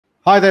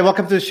Hi there,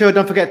 welcome to the show.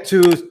 Don't forget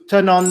to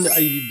turn on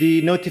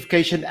the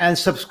notification and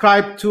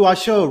subscribe to our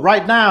show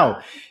right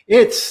now.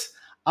 It's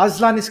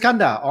Azlan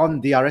Iskandar on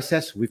the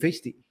RSS with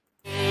HD.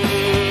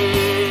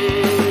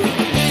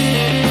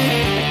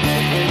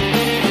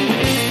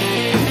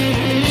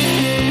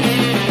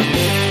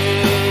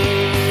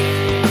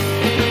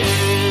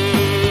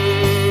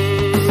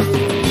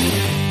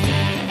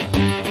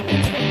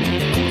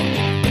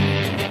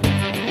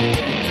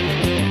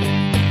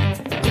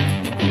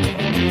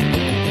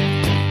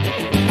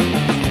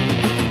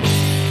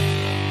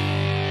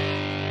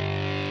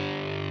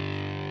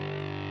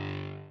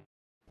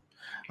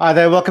 Hi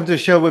there, welcome to the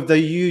show with the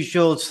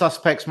usual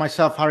suspects,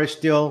 myself and Harris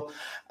Deol,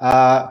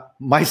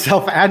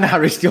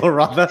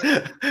 rather,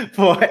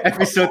 for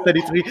episode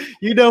 33.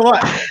 You know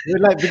what? We're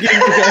like beginning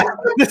to get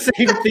the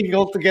same thing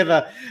all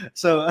together.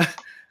 So,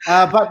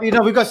 but you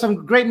know, we've got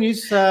some great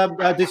news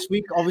this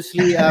week.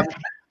 Obviously,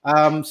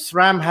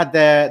 SRAM had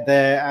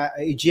their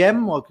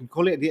AGM, or you can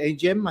call it the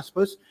AGM, I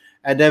suppose,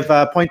 and they've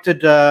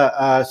appointed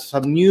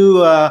some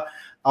new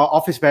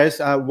office bearers.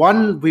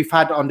 One we've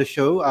had on the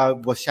show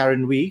was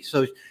Sharon Wee,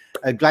 so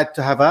glad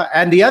to have her.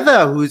 And the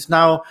other, who is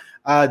now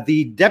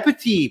the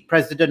Deputy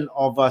President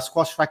of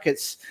Squash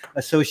Rackets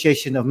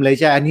Association of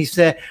Malaysia, and he's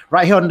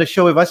right here on the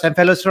show with us, and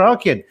fellow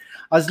Sarawakian,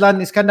 Azlan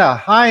Iskandar.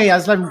 Hi,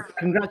 Azlan,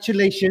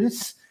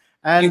 congratulations.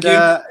 And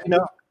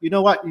you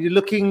know what?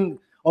 You're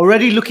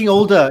already looking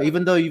older,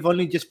 even though you've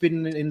only just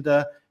been in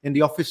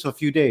the office for a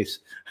few days.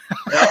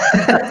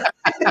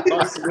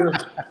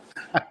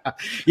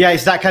 Yeah,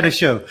 it's that kind of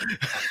show.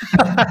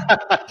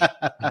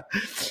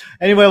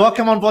 Anyway,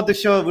 welcome on board the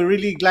show. We're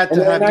really glad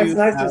to have you.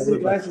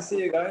 Nice to see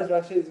you guys.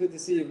 Rashid, it's good to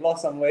see you've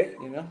lost some weight,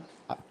 you know.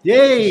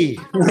 Yay!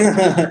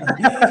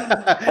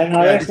 And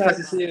Harish, nice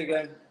to see you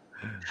again.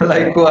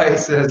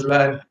 Likewise,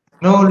 Azlan.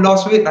 No,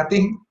 lost weight,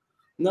 nothing.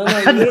 No,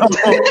 you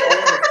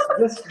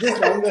just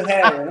longer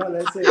hair, you know,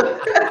 let's say.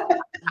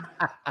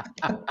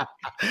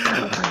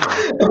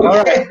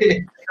 All right.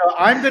 So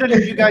I'm going to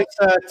leave you guys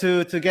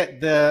to get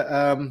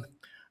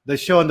the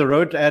show on the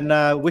road,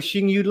 and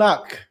wishing you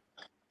luck.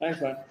 Thanks,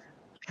 man.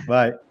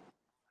 Bye.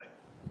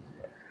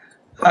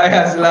 Hi,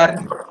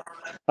 Azlan.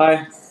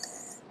 Hi.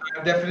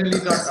 I'm definitely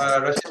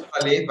not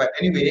Rashid, but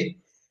anyway,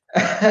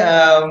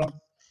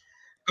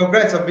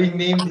 congrats on being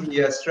named the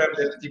SRAM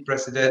Deputy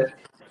President.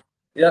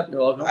 Yep, you're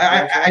welcome.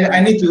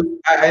 I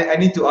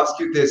need to ask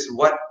you this: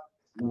 what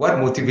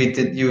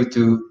motivated you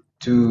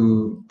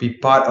to be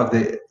part of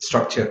the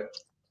structure?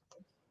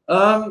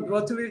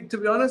 Well, to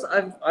be honest,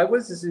 I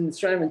was in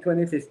SRAM in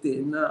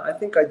 2015. I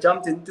think I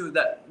jumped into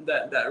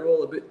that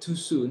role a bit too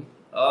soon.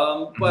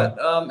 But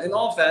in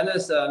all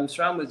fairness,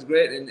 SRAM was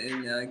great in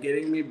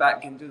getting me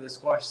back into the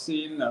squash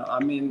scene. I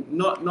mean,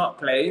 not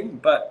playing,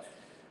 but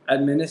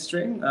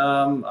administering.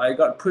 I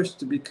got pushed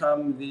to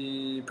become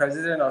the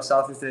president of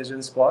Southeast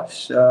Asian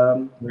Squash,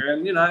 and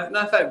you know,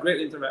 I've had great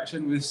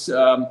interaction with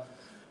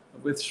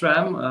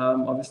SRAM,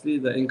 obviously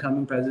the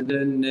incoming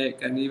president,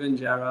 Nick, and even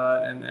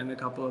Jara and a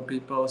couple of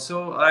people.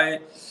 So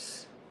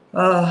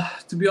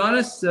to be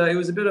honest, it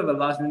was a bit of a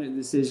last-minute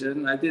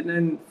decision. I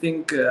didn't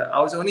think, I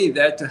was only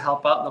there to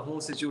help out the whole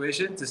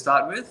situation to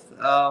start with.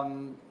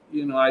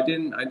 You know, I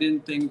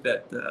didn't think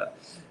that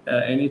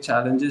any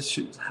challenges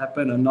should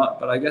happen or not,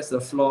 but I guess the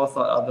floor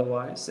thought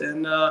otherwise.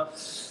 And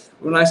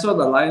when I saw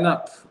the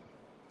lineup,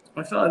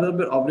 I felt a little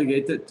bit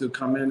obligated to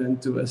come in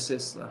and to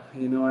assist.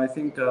 You know, I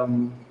think,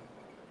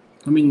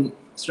 I mean,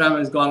 SRAM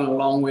has gone a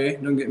long way,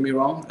 don't get me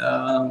wrong.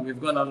 We've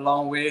gone a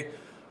long way.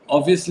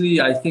 Obviously,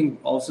 I think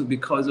also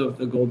because of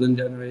the golden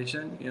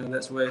generation, you know,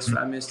 that's where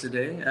SRAM is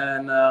today.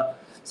 And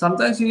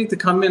sometimes you need to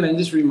come in and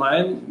just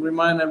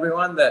remind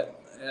everyone that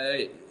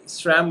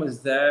SRAM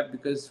was there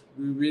because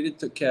we really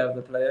took care of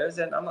the players.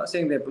 And I'm not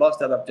saying they've lost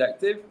that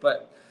objective,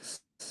 but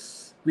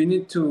we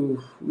need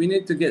to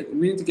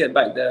get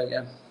back there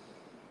again.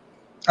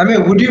 I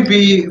mean, would you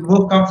be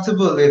more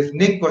comfortable if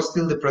Nick was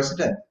still the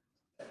president?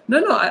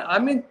 No. I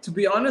mean, to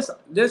be honest,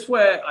 that's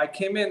where I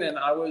came in, and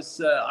I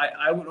was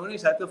I would only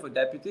settle for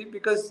deputy,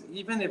 because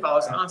even if I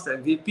was asked at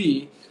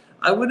VP,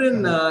 I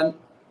wouldn't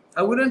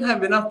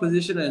have enough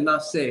position and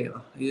enough say,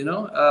 you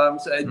know.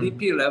 So at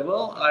DP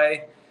level,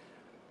 I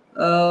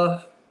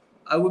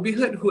would be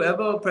heard.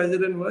 Whoever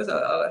president was,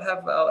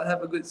 I would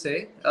have a good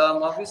say.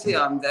 Obviously,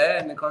 I'm there,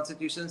 and the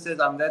constitution says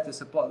I'm there to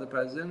support the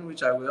president,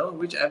 which I will,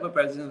 whichever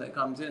president that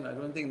comes in. I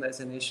don't think that's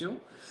an issue.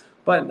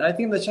 But I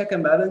think the check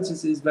and balance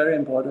is very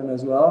important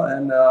as well.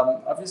 And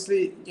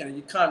obviously, you know,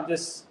 you can't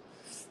just,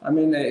 I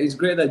mean, it's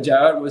great that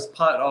Jared was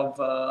part of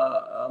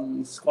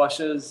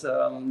squash's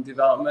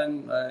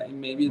development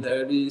in maybe the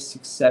early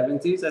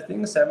 70s, I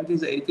think,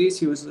 70s, 80s.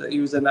 He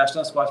was a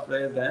national squash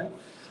player then.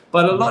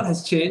 But a lot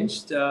has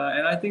changed.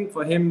 And I think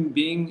for him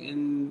being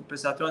in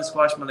Persatuan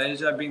Squash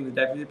Malaysia, being the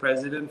deputy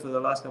president for the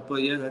last couple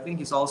of years, I think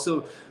he's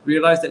also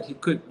realized that he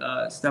could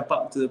step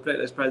up to the plate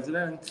as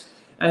president.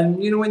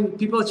 And, you know, when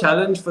people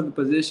challenge for the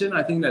position,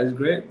 I think that's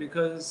great,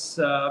 because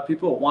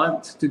people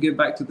want to give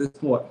back to the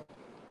sport.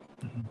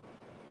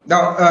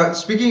 Now,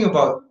 speaking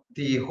about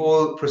the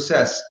whole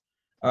process,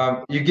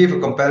 You gave a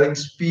compelling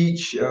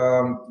speech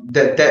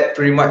that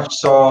pretty much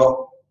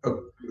saw,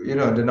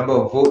 the number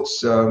of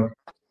votes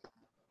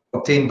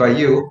obtained by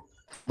you.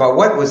 But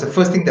what was the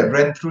first thing that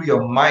ran through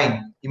your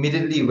mind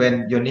immediately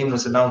when your name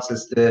was announced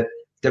as the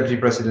Deputy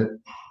President?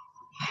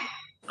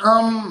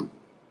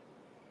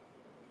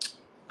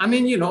 I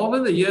mean, over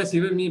the years,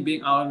 even me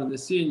being out of the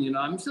scene,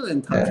 I'm still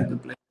in touch with the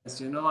players.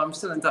 I'm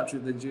still in touch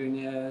with the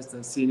juniors,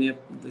 the senior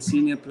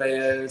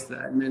players, the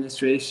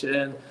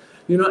administration,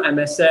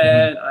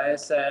 MSN,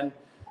 ISN.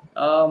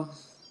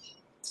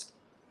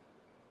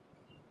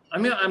 I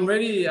mean, I'm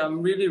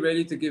really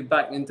ready to give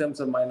back in terms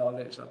of my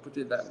knowledge. I'll put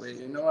it that way.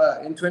 In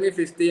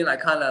 2015, I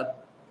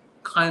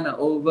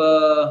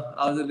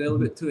I was a little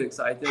bit too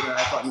excited, and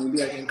I thought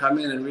maybe I can come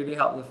in and really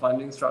help the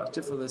funding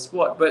structure for the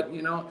sport. But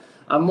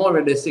I'm more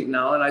realistic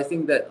now, and I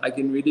think that I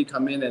can really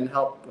come in and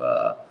help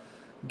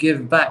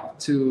give back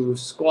to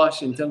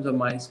squash in terms of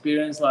my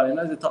experience. Like,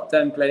 as a top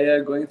 10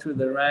 player, going through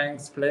the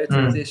ranks, player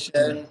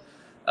transition,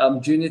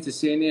 junior to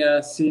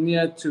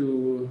senior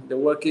to the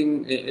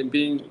working,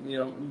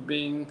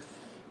 being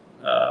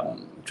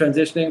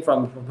transitioning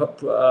from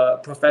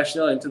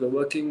professional into the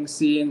working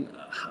scene,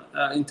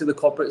 into the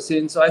corporate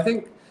scene. So I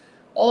think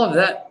all of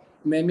that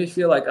made me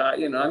feel like, I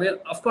mean,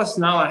 of course,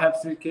 now I have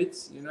 3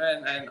 kids, and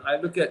I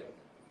look at,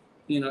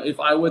 if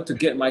I were to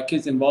get my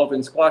kids involved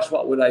in squash,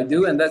 what would I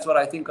do? And that's what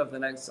I think of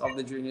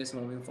the juniors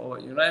moving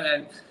forward,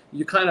 and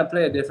you kind of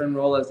play a different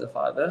role as a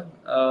father,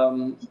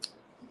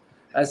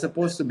 as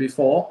opposed to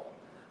before.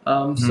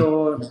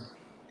 So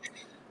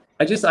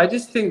I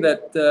just think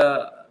that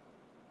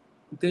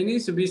there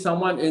needs to be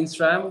someone in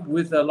SRAM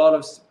with a lot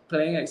of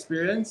playing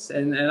experience,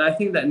 and I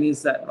think that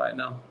needs that right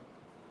now.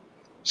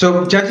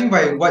 So judging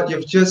by what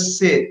you've just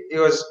said, it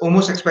was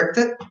almost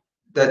expected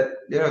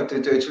that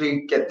to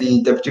actually get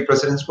the Deputy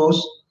President's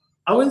post?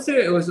 I wouldn't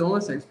say it was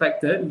almost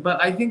expected, but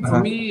I think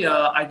for me,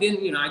 I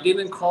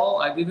didn't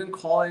call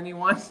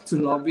anyone to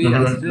lobby.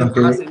 I didn't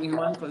ask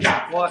anyone for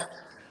support.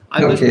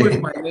 I just pushed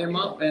my name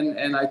up,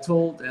 and I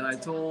told.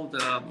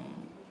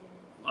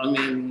 I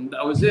mean,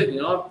 that was it.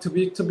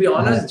 To be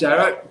honest,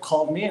 Jared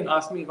called me and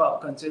asked me if I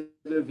would consider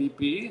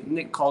VP.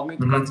 Nick called me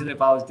to consider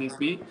if I was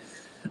DP.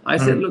 I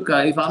said, look,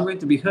 if I'm going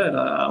to be heard,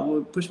 I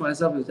will push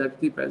myself as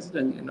Deputy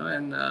President,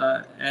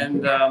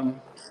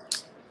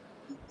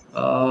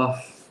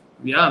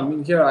 yeah, I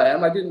mean, here I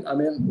am.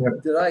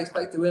 Did I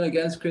expect to win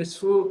against Chris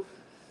Fu?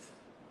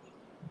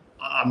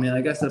 I mean,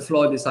 I guess the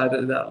floor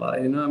decided that,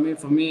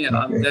 for me,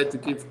 I'm there to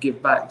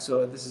give back,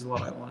 so this is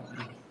what I want.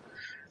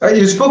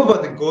 You spoke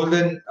about the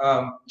golden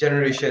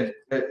generation.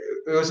 It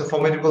was a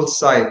formidable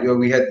side.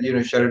 We had,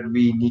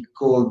 Sharadwi,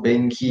 Nicole,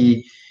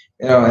 Benki,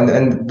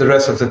 and the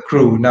rest of the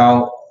crew.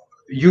 Now,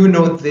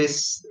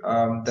 this,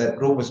 that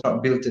Rome was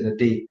not built in a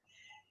day.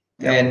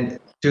 And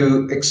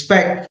to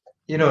expect,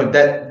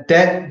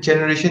 that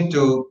generation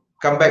to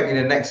come back in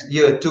the next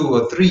year, 2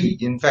 or 3,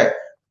 in fact,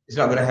 it's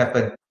not going to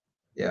happen.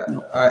 Yeah.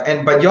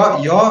 But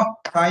your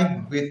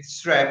time with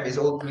SRAM is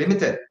all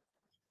limited.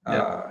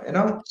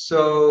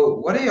 So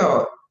what are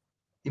your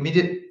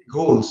immediate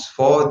goals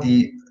for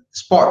the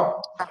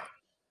sport?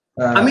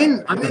 I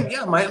mean,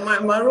 yeah,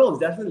 my role is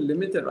definitely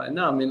limited right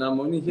now. I mean, I'm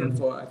only here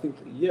for, I think,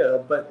 a year.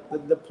 But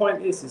the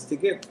point is to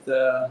get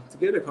the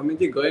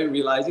community going,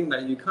 realizing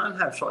that you can't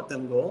have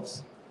short-term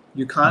goals.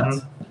 You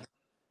can't.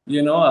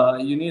 You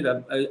need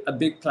a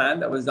big plan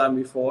that was done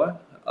before.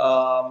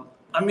 I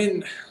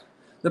mean,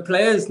 the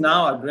players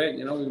now are great.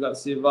 We've got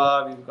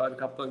Siva, we've got a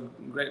couple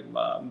of great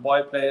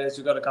boy players.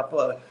 We've got a couple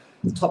of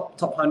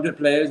top 100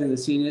 players in the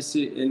senior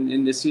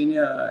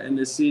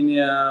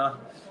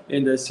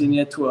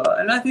tour,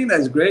 and I think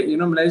that's great.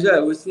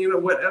 Malaysia was,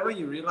 whatever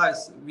you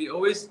realize,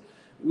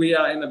 we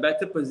are in a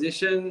better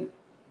position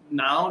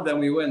now than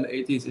we were in the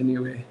 80s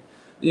anyway.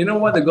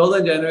 What the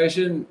golden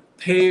generation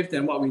paved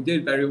and what we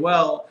did very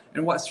well,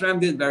 and what SRAM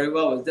did very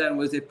well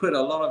was they put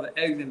a lot of the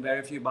eggs in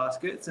very few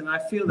baskets, and I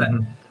feel that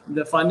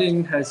the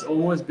funding has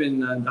almost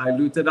been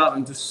diluted out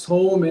into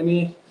so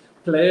many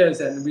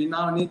players, and we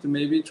now need to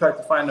maybe try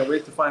to find a way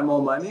to find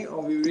more money,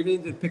 or we really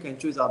need to pick and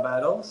choose our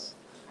battles.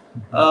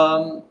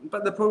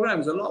 But the program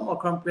is a lot more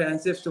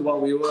comprehensive to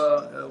what we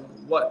were,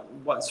 what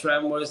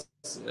SRAM was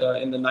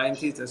in the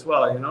 90s as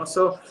well.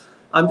 So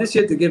I'm just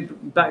here to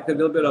give back a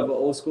little bit of an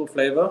old school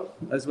flavor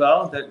as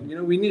well. That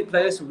we need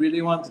players who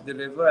really want to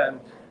deliver,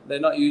 and they're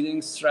not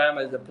using SRAM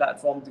as a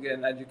platform to get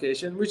an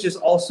education, which is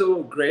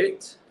also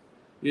great.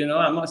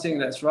 I'm not saying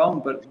that's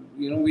wrong, but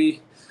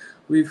we've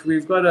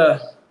got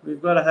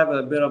to have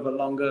a bit of a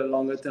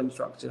longer term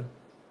structure.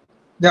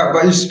 Yeah,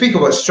 but you speak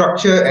about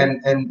structure and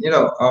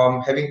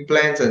having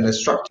plans and the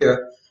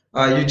structure.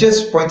 You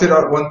just pointed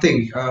out one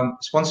thing,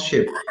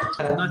 sponsorship.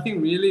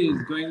 Nothing really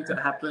is going to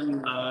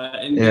happen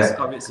in this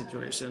COVID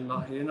situation.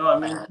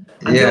 Until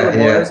the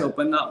borders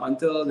open up,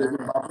 until the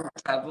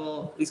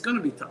travel, it's going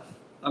to be tough.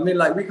 We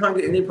can't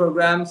get any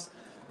programs.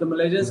 The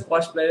Malaysian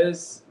squash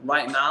players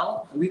right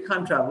now, we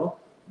can't travel.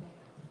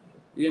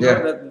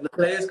 The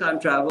players can't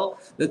travel.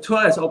 The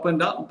tour has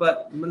opened up,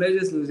 but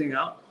Malaysia's losing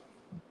out.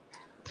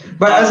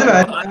 But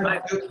Azlan,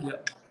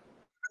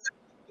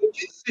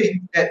 you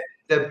think that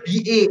the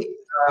BA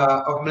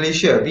of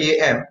Malaysia,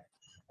 BAM,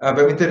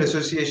 Badminton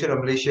Association of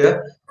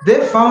Malaysia,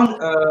 they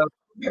found a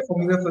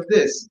formula for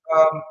this?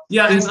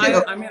 Yeah, and Instead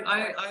of I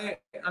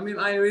mean,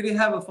 I already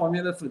have a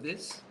formula for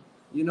this.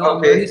 You know, I'm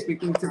okay, already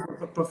speaking to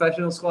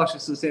Professional Squash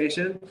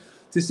Association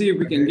to see if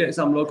we can get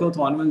some local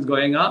tournaments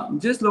going up.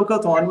 Just local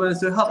tournaments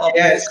to help our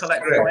players yes,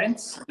 collect correct.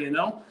 points. You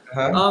know,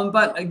 Uh-huh.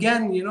 but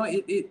again, you know,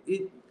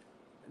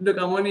 look,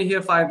 I'm only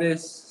here 5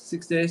 days,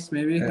 6 days,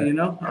 maybe. Yeah. You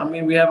know, I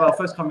mean, we have our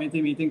first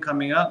community meeting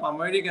coming up. I'm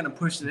already going to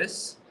push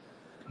this.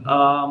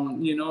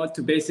 You know,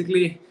 to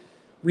basically,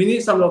 we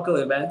need some local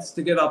events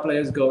to get our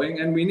players going,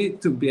 and we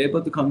need to be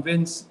able to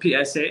convince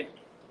PSA.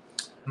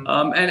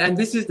 And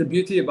this is the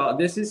beauty about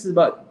this. This is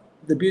about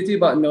the beauty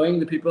about knowing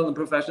the people in the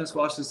Professional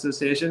Squash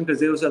Association, because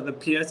those are the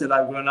peers that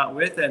I've grown up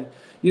with. And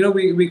you know,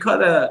 we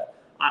got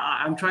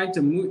I'm trying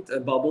to moot a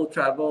bubble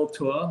travel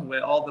tour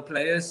where all the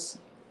players,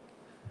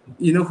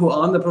 you know, who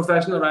are on the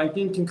professional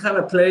ranking can kind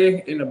of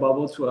play in a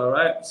bubble tour,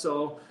 right?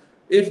 So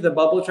if the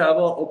bubble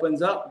travel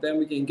opens up, then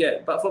we can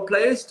get. But for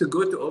players to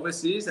go to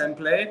overseas and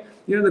play,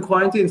 you know, the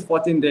quarantine is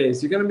 14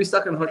 days. You're going to be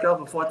stuck in a hotel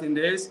for 14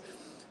 days.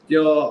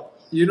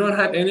 You don't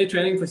have any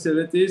training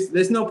facilities.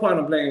 There's no point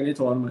of playing any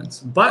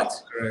tournaments. But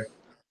Correct.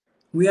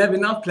 we have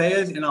enough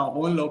players in our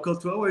own local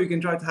tour where you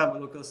can try to have a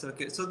local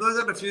circuit. So those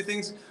are the few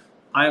things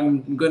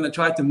I'm going to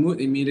try to moot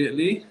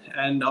immediately.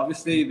 And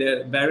obviously,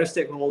 there are various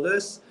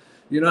stakeholders.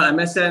 You know,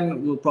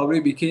 MSN will probably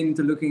be keen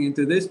to looking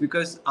into this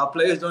because our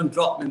players don't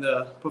drop in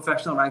the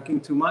professional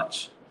ranking too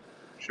much.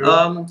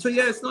 Sure. So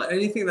yeah, it's not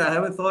anything that I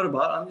haven't thought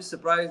about. I'm just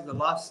surprised the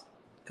last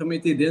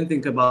committee didn't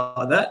think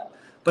about that.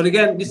 But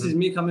again, this is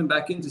me coming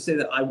back in to say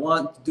that I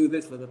want to do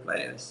this for the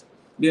players.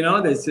 You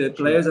know, there's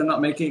players are not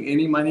making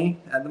any money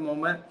at the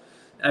moment.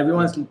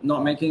 Everyone's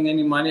not making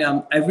any money.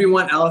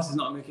 Everyone else is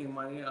not making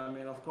money. I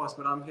mean, of course,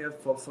 but I'm here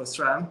for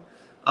SRAM.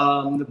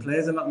 The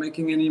players are not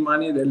making any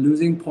money. They're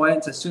losing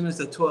points as soon as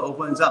the tour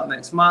opens up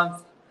next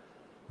month.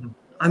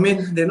 I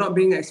mean, they're not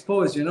being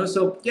exposed, you know.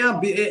 So yeah,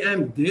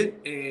 BAM did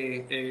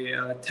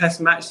a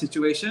test match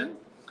situation,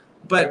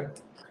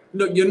 but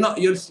look,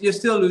 you're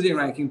still losing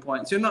ranking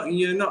points.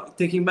 You're not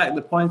taking back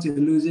the points you're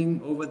losing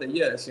over the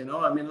years, you know.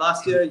 I mean,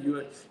 last year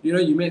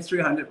you made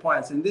 300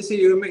 points, and this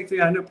year you make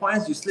 300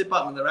 points, you slip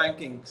up in the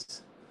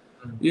rankings.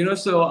 You know,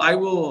 so I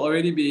will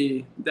already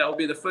be, that will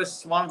be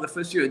one of the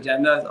first few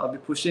agendas I'll be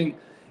pushing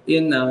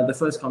in the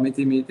first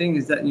committee meeting,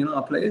 is that, you know,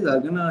 our players are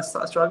going to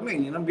start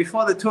struggling. You know,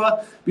 before the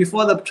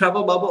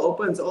travel bubble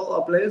opens, all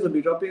our players will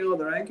be dropping out of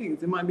the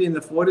rankings. They might be in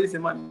the 40s, they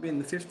might be in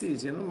the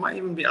 50s, you know, might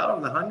even be out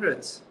of the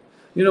hundreds.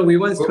 You know, we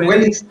once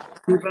 20,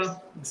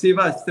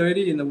 Siva is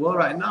 30 in the world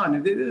right now,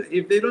 and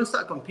if they don't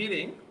start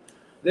competing,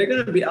 they're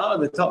going to be out of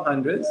the top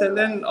hundreds, and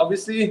then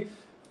obviously,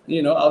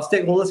 you know, our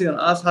stakeholders are going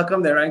to ask how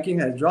come their ranking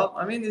has dropped.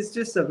 I mean, it's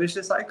just a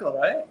vicious cycle,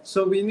 right?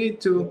 So we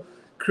need to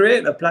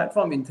create a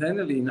platform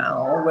internally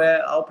now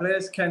where our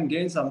players can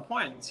gain some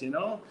points, you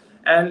know,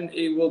 and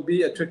it will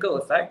be a trickle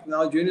effect.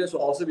 Now juniors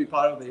will also be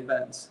part of the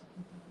events.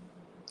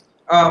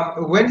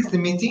 When is the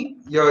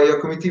meeting? Your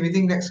committee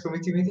meeting? Next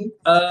committee meeting?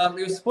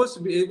 It was supposed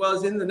to be. It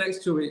was in the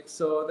next 2 weeks,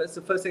 so that's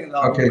the first thing that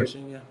I'll be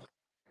pushing. Yeah.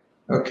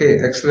 Okay,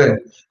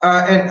 excellent.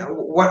 And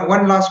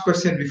one last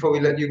question before we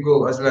let you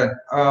go, Azlan.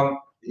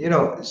 You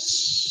know,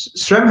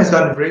 SRAM has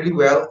done really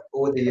well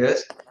over the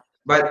years,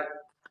 but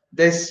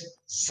there's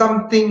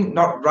something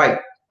not right.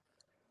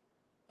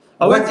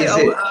 I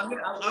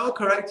will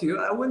correct you.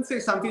 I wouldn't say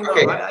something not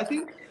right.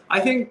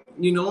 I think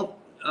you know,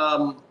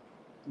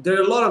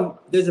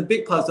 there's a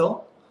big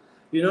puzzle.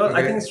 You know,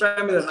 I think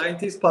SRAM in the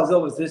 90s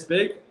puzzle was this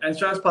big, and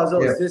SRAM's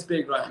puzzle is this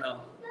big right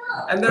now.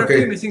 And there are a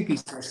few missing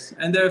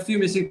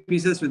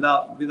pieces,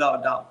 without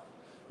a doubt.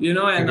 You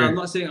know, and I'm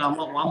not saying I'm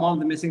one of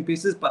the missing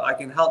pieces, but I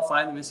can help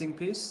find the missing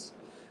piece.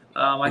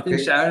 I think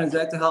Sharon is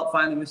there to help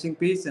find the missing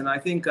piece, and I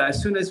think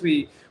as soon as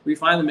we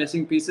find the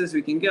missing pieces,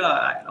 we can get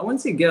I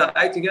wouldn't say get our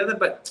act together,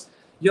 but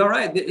you're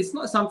right. It's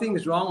not something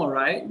is wrong or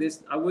right.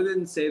 I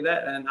wouldn't say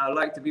that, and I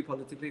like to be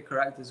politically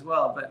correct as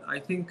well. But I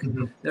think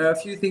there are a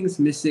few things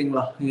missing,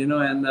 you know.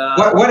 And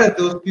what are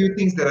those few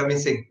things that are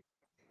missing?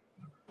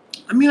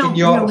 I mean, we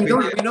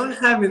don't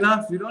have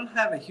enough. We don't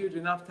have a huge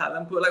enough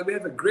talent pool. Like, we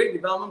have a great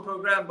development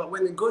program, but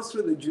when it goes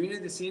through the junior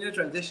to senior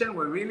transition,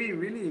 we're really,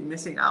 really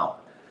missing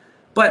out.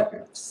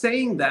 But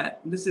saying that,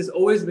 this has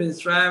always been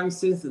SRAM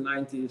since the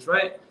 90s,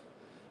 right?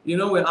 You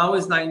know, when I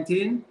was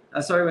 15,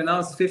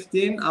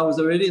 I was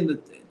already in the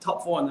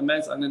top 4 in the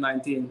men's under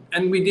 19,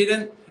 and we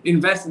didn't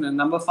invest in the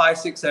number 5,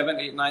 6, 7,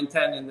 8, 9,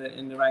 10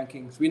 in the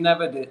rankings. We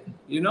never did.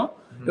 You know,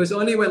 it was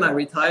only when I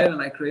retired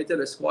and I created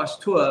a squash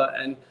tour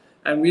and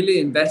really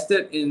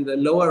invested in the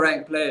lower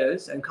ranked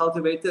players and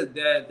cultivated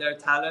their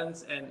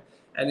talents and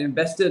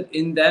invested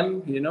in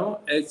them, you know,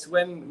 it's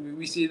when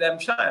we see them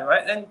shine,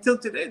 right? And till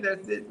today,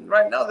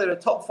 right now, they're the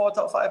top 4,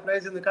 top 5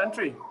 players in the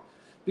country,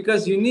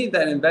 because you need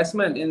that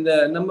investment in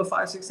the number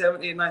 5, 6,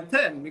 7, 8, 9,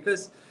 10,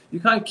 because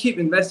you can't keep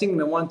investing in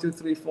the 1, 2,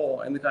 3,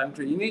 4 in the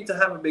country. You need to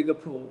have a bigger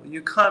pool.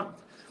 You can't,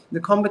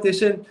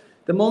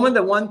 the The moment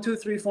that 1, 2,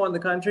 3, 4 in the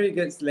country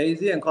gets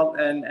lazy and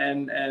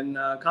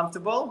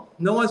comfortable,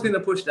 no one's going to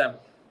push them.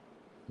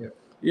 Yeah.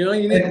 You know,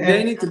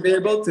 they need to be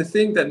able to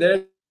think that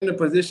they're in a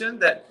position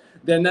that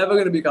they're never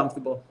going to be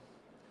comfortable.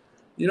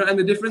 You know, and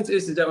the difference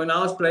is that when I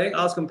was playing,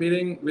 I was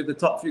competing with the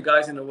top few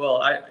guys in the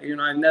world. I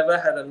never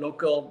had a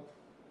local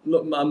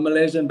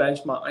Malaysian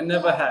benchmark. I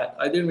never had.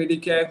 I didn't really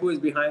care who is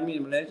behind me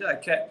in Malaysia. I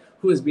cared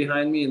who is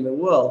behind me in the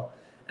world.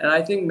 And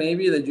I think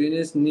maybe the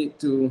juniors need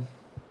to,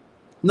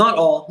 not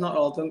all,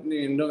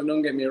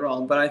 don't get me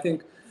wrong, but I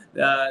think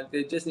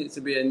there just needs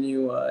to be a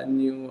new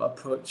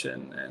approach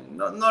and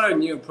not a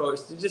new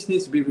approach. It just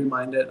needs to be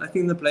reminded. I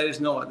think the players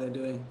know what they're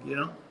doing, you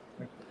know?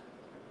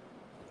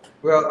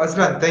 Well,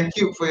 Azlan, thank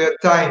you for your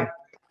time.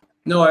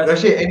 No,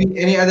 Rashid,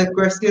 any other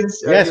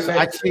questions? Yes,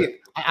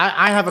 actually,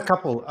 I have a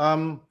couple.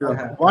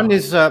 One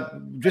is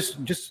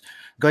just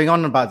going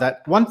on about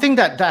that. One thing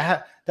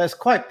that's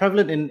quite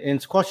prevalent in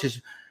squash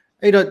is,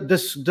 you know,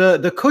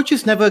 the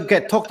coaches never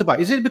get talked about.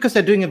 Is it because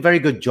they're doing a very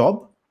good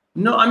job?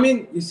 No, I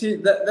mean, you see,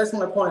 that's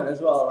my point as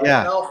well. Right?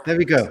 Yeah, now, there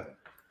we go.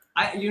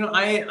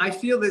 I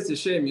feel it's a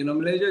shame. You know,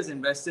 Malaysia has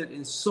invested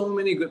in so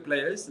many good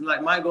players.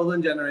 Like my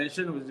golden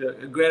generation was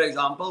a great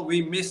example.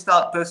 We missed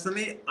out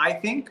personally. I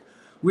think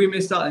we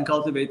missed out in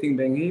cultivating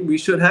Bengi. We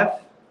should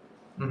have.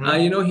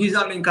 You know, he's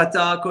out in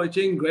Qatar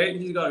coaching. Great,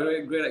 he's got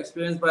a great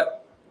experience.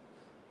 But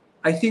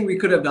I think we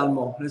could have done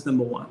more. That's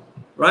number one,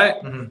 right?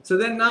 So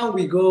then now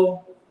we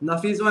go.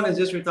 Nafizwan has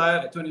just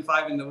retired at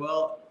 25 in the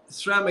world.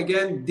 SRAM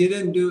again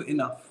didn't do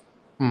enough.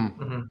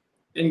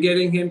 In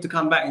getting him to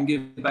come back and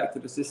give back to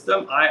the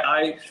system.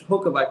 I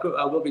hope if I could,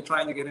 I will be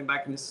trying to get him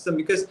back in the system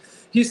because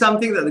he's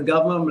something that the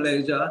government of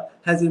Malaysia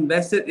has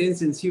invested in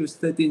since he was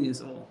 13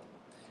 years old.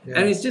 Yeah.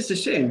 And it's just a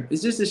shame.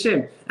 It's just a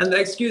shame. And the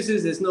excuse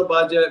is there's no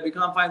budget, we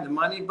can't find the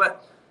money,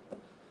 but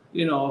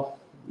you know,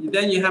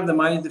 then you have the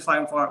money to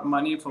find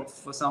money for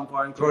some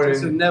foreign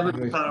coaches who never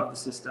be part of the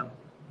system.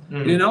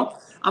 You know,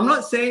 I'm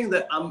not saying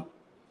that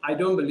I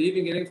don't believe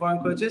in getting foreign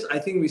coaches. I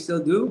think we still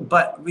do,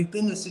 but we've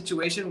been in a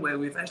situation where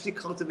we've actually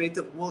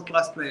cultivated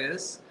world-class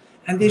players,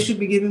 and they should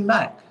be given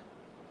back.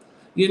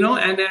 You know,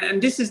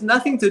 and this is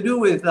nothing to do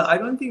with. I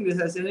don't think this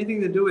has anything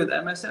to do with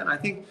MSN. I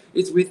think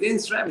it's within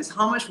SRAM. It's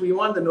how much we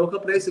want the local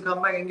players to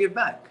come back and give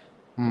back.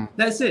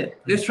 That's it.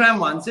 If SRAM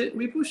wants it,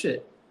 we push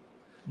it.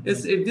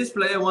 If this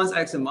player wants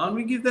X amount,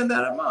 we give them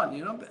that amount.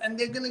 You know, and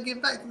they're gonna give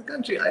back to the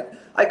country.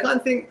 I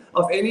can't think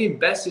of any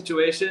best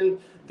situation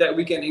that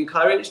we can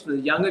encourage the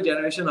younger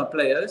generation of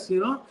players,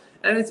 you know,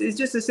 and it's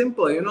just as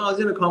simple. You know, I was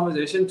in a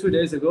conversation 2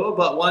 days ago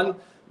about one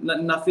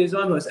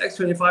Nafizwan who was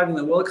X25 in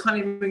the world, can't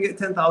even get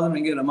 10,000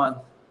 ringgit a month.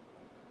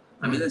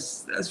 I mean,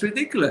 that's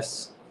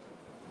ridiculous.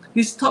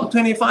 He's top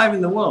 25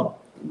 in the world.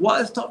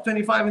 What is top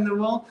 25 in the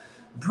world?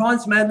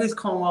 Bronze medalist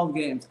Commonwealth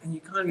Games, and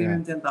you can't give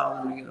him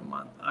 10,000 ringgit a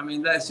month. I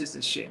mean, that's just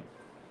a shame.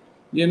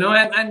 You know,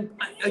 and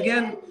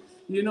again,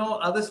 you know,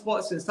 other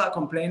sports can start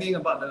complaining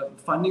about the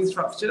funding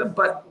structure,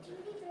 but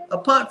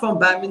apart from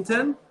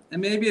badminton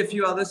and maybe a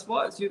few other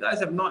sports, you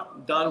guys have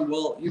not done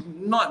well. You've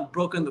not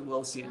broken the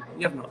world scene.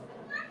 You have not.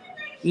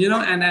 You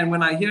know, and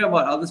when I hear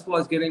about other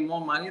sports getting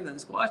more money than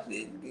squash,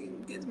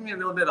 it gets me a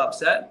little bit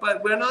upset.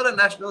 But we're not a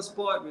national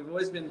sport. We've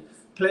always been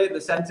played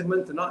the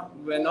sentiment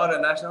we're not a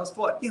national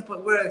sport. Yeah,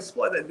 but we're a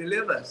sport that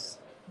delivers.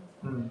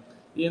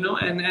 You know,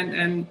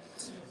 and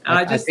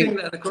I just think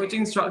that the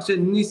coaching structure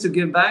needs to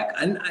give back.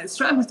 And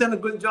SRAM has done a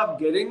good job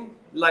getting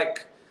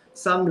like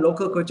some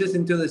local coaches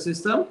into the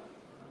system.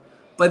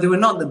 But they were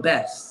not the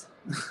best.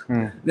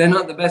 They're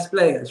not the best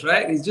players,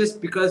 right? It's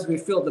just because we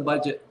filled the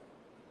budget.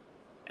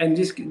 And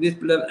these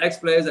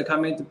ex-players are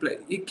coming to play.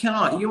 You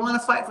cannot. You want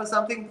to fight for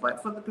something,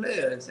 fight for the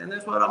players. And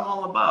that's what I'm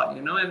all about,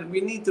 you know? And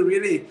we need to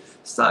really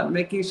start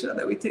making sure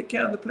that we take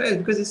care of the players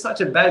because it's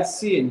such a bad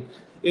scene.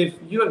 If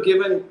you have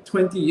given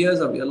 20 years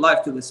of your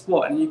life to the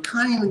sport and you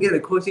can't even get a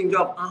coaching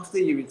job after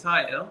you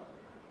retire,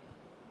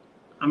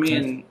 I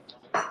mean,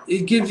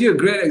 it gives you a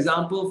great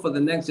example for the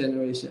next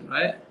generation,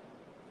 right?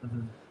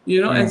 You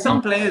know, and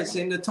some players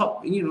in the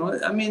top, you know,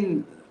 I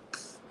mean,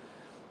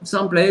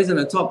 some players in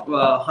the top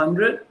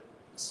 100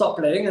 stop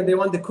playing and they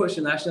want to coach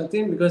the national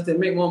team because they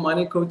make more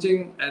money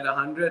coaching at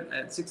 100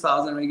 at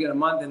 6,000 ringgit a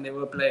month than they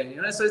were playing.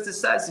 You know, so it's a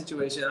sad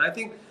situation. I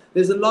think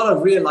there's a lot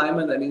of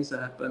realignment that needs to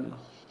happen.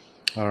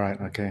 All right.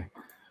 Okay.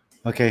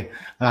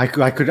 I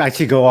could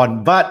actually go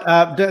on, but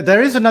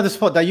there is another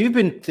sport that you've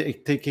been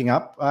taking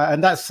up,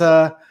 and that's.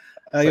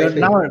 You're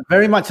now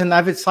very much an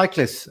avid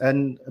cyclist,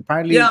 and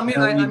apparently. Yeah,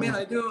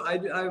 I do.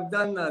 I've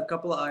done a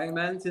couple of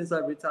Ironman since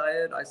I've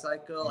retired. I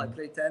cycle, I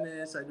play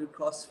tennis, I do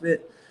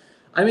CrossFit.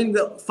 I mean,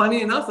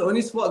 funny enough, the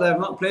only sport that I've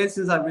not played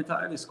since I've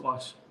retired is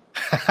squash.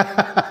 I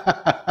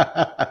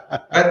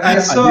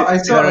saw a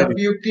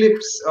few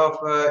clips of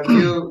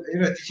you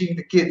know, teaching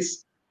the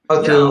kids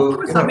how to. Of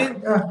course, I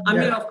mean,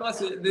 of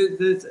course,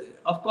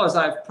 of course,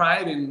 I have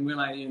pride in when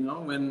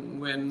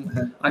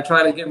I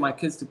try to get my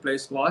kids to play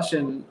squash,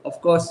 and of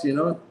course, you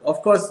know,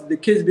 the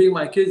kids being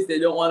my kids, they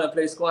don't want to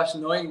play squash,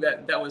 knowing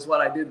that was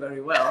what I did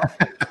very well.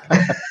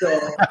 So,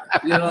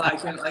 you know, I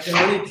can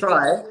only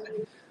try.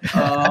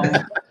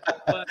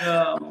 But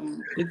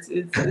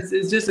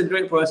it's just a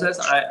great process.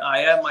 I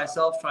am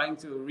myself trying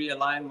to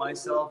realign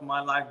myself,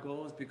 my life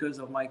goals because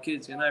of my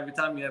kids. You know, every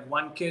time you have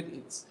one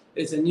kid,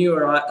 it's a new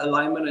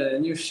alignment and a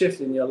new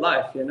shift in your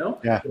life. You know,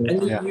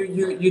 and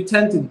you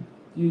tend to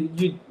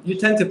you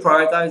tend to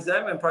prioritize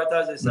them and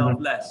prioritize yourself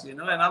less. You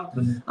know, and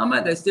I'm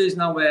at that stage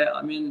now where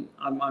I mean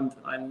I'm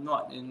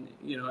not in,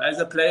 you know, as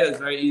a player it's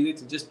very easy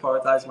to just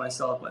prioritize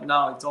myself, but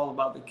now it's all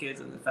about the kids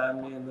and the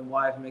family and the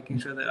wife, making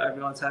sure that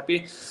everyone's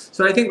happy.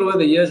 So I think over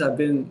the years I've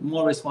been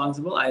more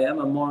responsible. I am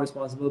a more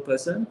responsible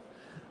person.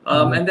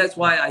 And that's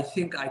why I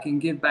think I can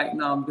give back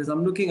now, because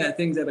I'm looking at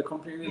things at a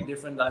completely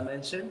different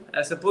dimension,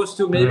 as opposed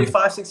to maybe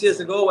 5-6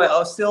 years ago where I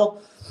was still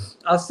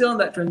in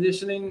that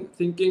transitioning,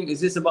 thinking, is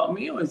this about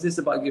me or is this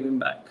about giving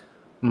back?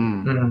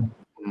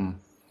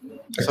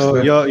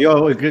 So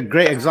you're a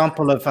great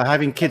example of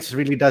having kids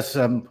really does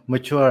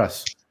mature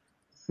us.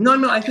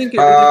 No, I think it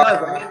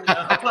does.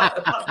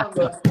 I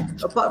mean,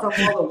 apart from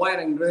all the white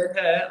and gray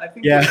hair, I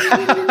think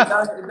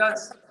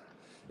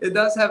it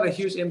does have a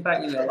huge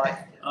impact in your life.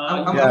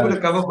 I'm going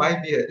to cover my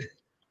beard.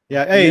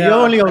 Yeah, hey, you're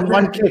only on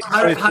one kid.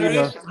 Harish,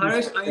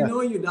 I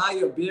know you dye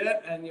your beard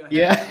and your hair.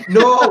 Yeah.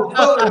 No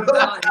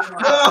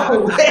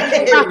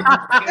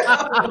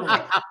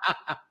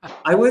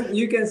way.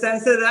 You can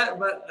censor that,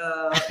 but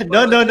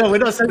no, we're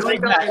not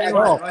censoring that at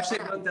all.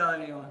 Rashid, don't tell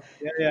anyone.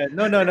 Yeah.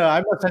 No,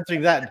 I'm not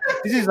censoring that.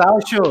 This is our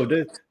show.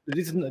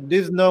 This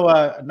is no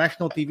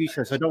national TV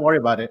show, so don't worry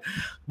about it.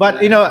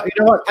 But you know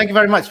what? Thank you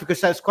very much, because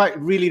that's quite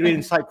really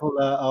insightful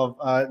of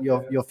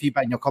your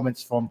feedback and your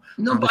comments from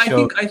the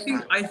show.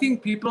 I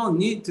think people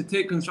need to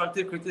take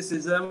constructive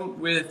criticism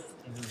with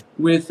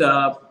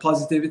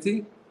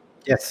positivity.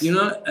 Yes. You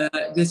know,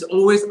 there's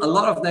always a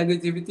lot of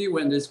negativity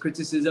when there's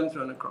criticism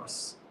thrown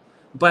across.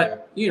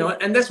 But, you know,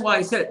 and that's why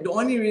I said the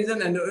only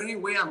reason and the only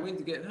way I'm going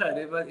to get hurt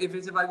if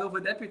I go for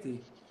deputy.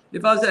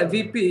 If I was at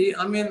VP,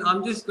 I mean,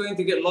 I'm just going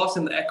to get lost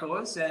in the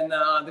echoes and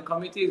the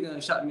committee is going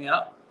to shut me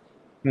up.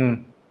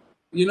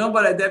 You know,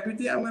 but at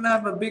deputy, I'm going to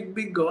have a big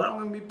go. I'm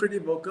going to be pretty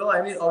vocal.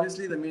 I need,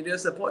 obviously, the media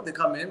support to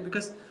come in,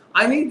 because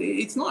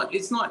it's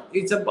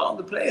about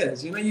the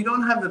players. You know, you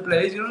don't have the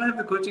players, you don't have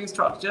the coaching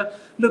structure.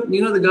 Look,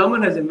 you know, the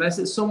government has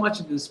invested so much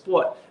into the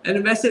sport and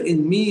invested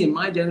in me, in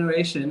my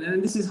generation,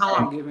 and this is how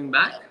I'm giving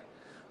back.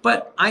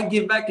 But I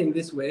give back in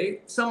this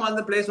way. Some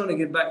other players want to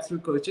give back through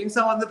coaching,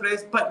 some other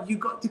players, but you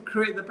got to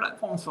create the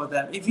platforms for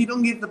them. If you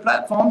don't give the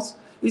platforms,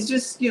 it's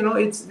just, you know,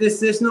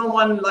 there's no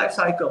one life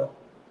cycle,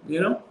 you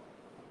know?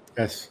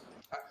 Yes.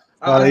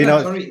 You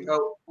know, sorry,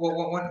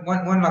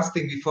 one last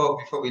thing before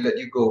we let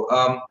you go.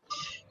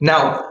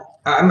 Now,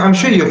 I'm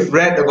sure you've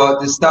read about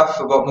this stuff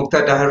about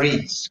Mukhtar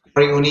Dahari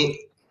scoring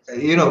only,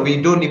 you know,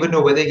 we don't even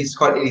know whether he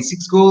scored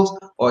 86 goals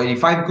or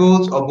 85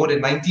 goals or more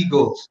than 90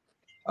 goals.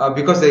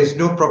 Because there is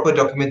no proper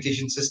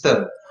documentation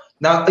system.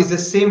 Now, it's the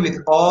same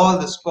with all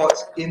the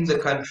sports in the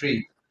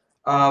country.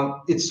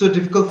 It's so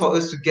difficult for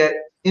us to get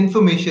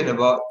information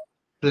about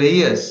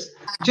players.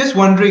 Just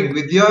wondering,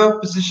 with your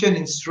position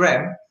in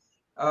SRAM,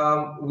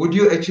 would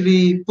you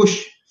actually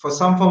push for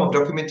some form of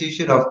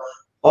documentation of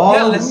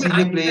all the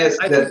senior players?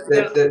 I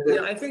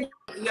think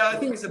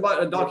it's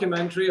about a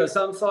documentary or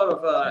some sort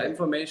of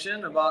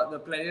information about the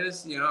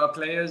players, you know,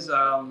 players'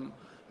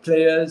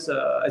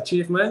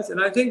 achievements, and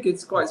I think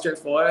it's quite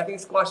straightforward. I think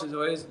squash has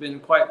always been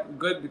quite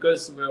good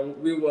because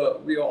we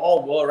were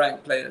all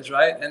world-ranked players,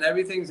 right? And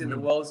everything's in the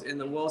world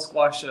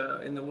squash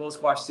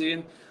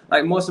scene.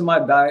 Like most of my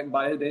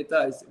bio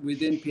data is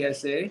within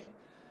PSA,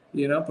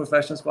 you know,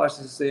 Professional Squash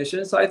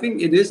Association. So I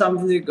think it is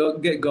something to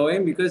get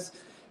going, because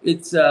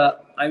it's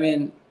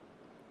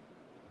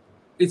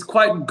it's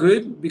quite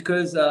good,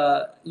 because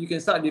you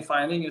can start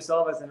defining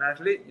yourself as an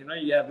athlete. You know,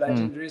 you have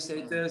legendary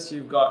status,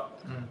 you've got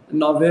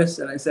novice,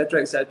 and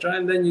etc.,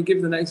 and then you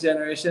give the next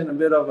generation a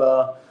bit of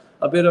a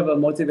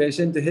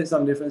motivation to hit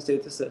some different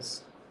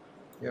statuses.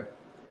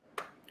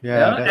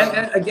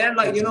 And again,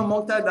 like, you know,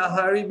 Mukhtar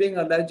Dahari being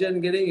a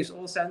legend, getting his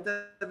old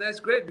center, that's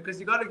great,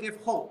 because you got to give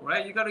hope,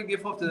 right? You got to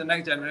give hope to the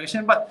next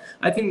generation. But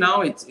I think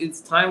now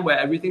it's time where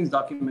everything's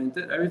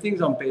documented,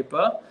 everything's on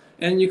paper.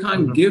 And you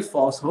can't give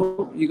false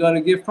hope. You got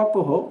to give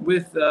proper hope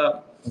with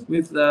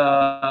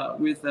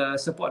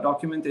support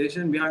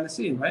documentation behind the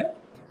scene, right?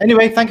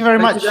 Anyway, thank you very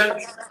much.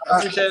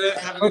 Appreciate it.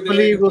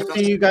 Hopefully, we'll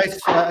see you guys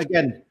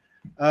again.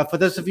 For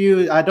those of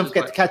you, don't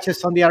forget to catch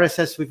us on the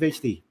RSS with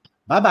HD.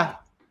 Bye-bye.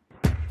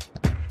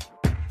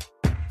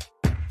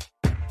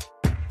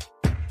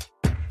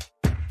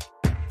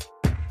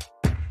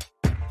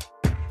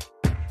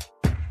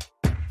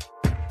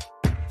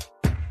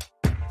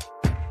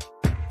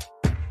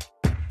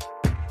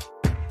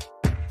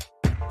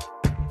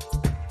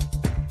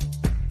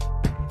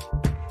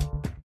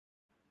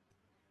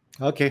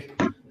 Okay.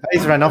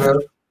 He's run off.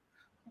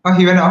 Oh,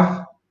 he went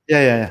off?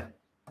 Yeah.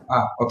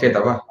 Okay,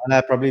 tak apa.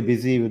 And probably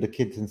busy with the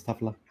kids and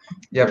stuff lah.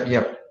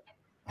 Yep.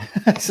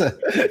 So,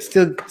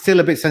 still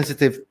a bit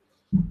sensitive.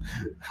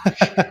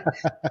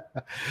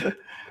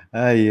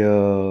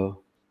 Ayo.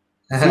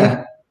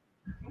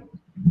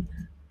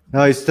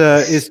 No, it's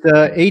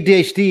the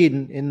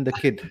ADHD in the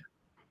kid.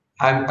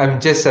 I'm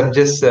just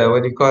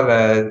what do you call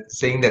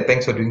saying that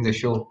thanks for doing the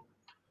show.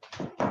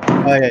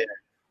 Oh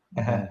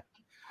yeah.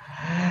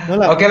 No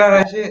lah. Okay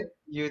lah, Rashid.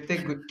 You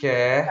take good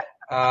care.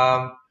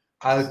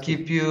 I'll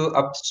keep you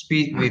up to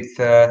speed with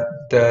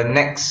the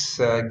next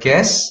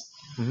guest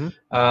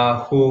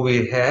who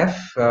we have.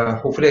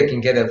 Hopefully, I can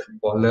get a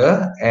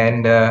footballer,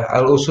 and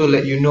I'll also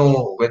let you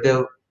know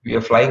whether we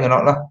are flying or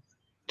not lah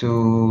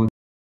to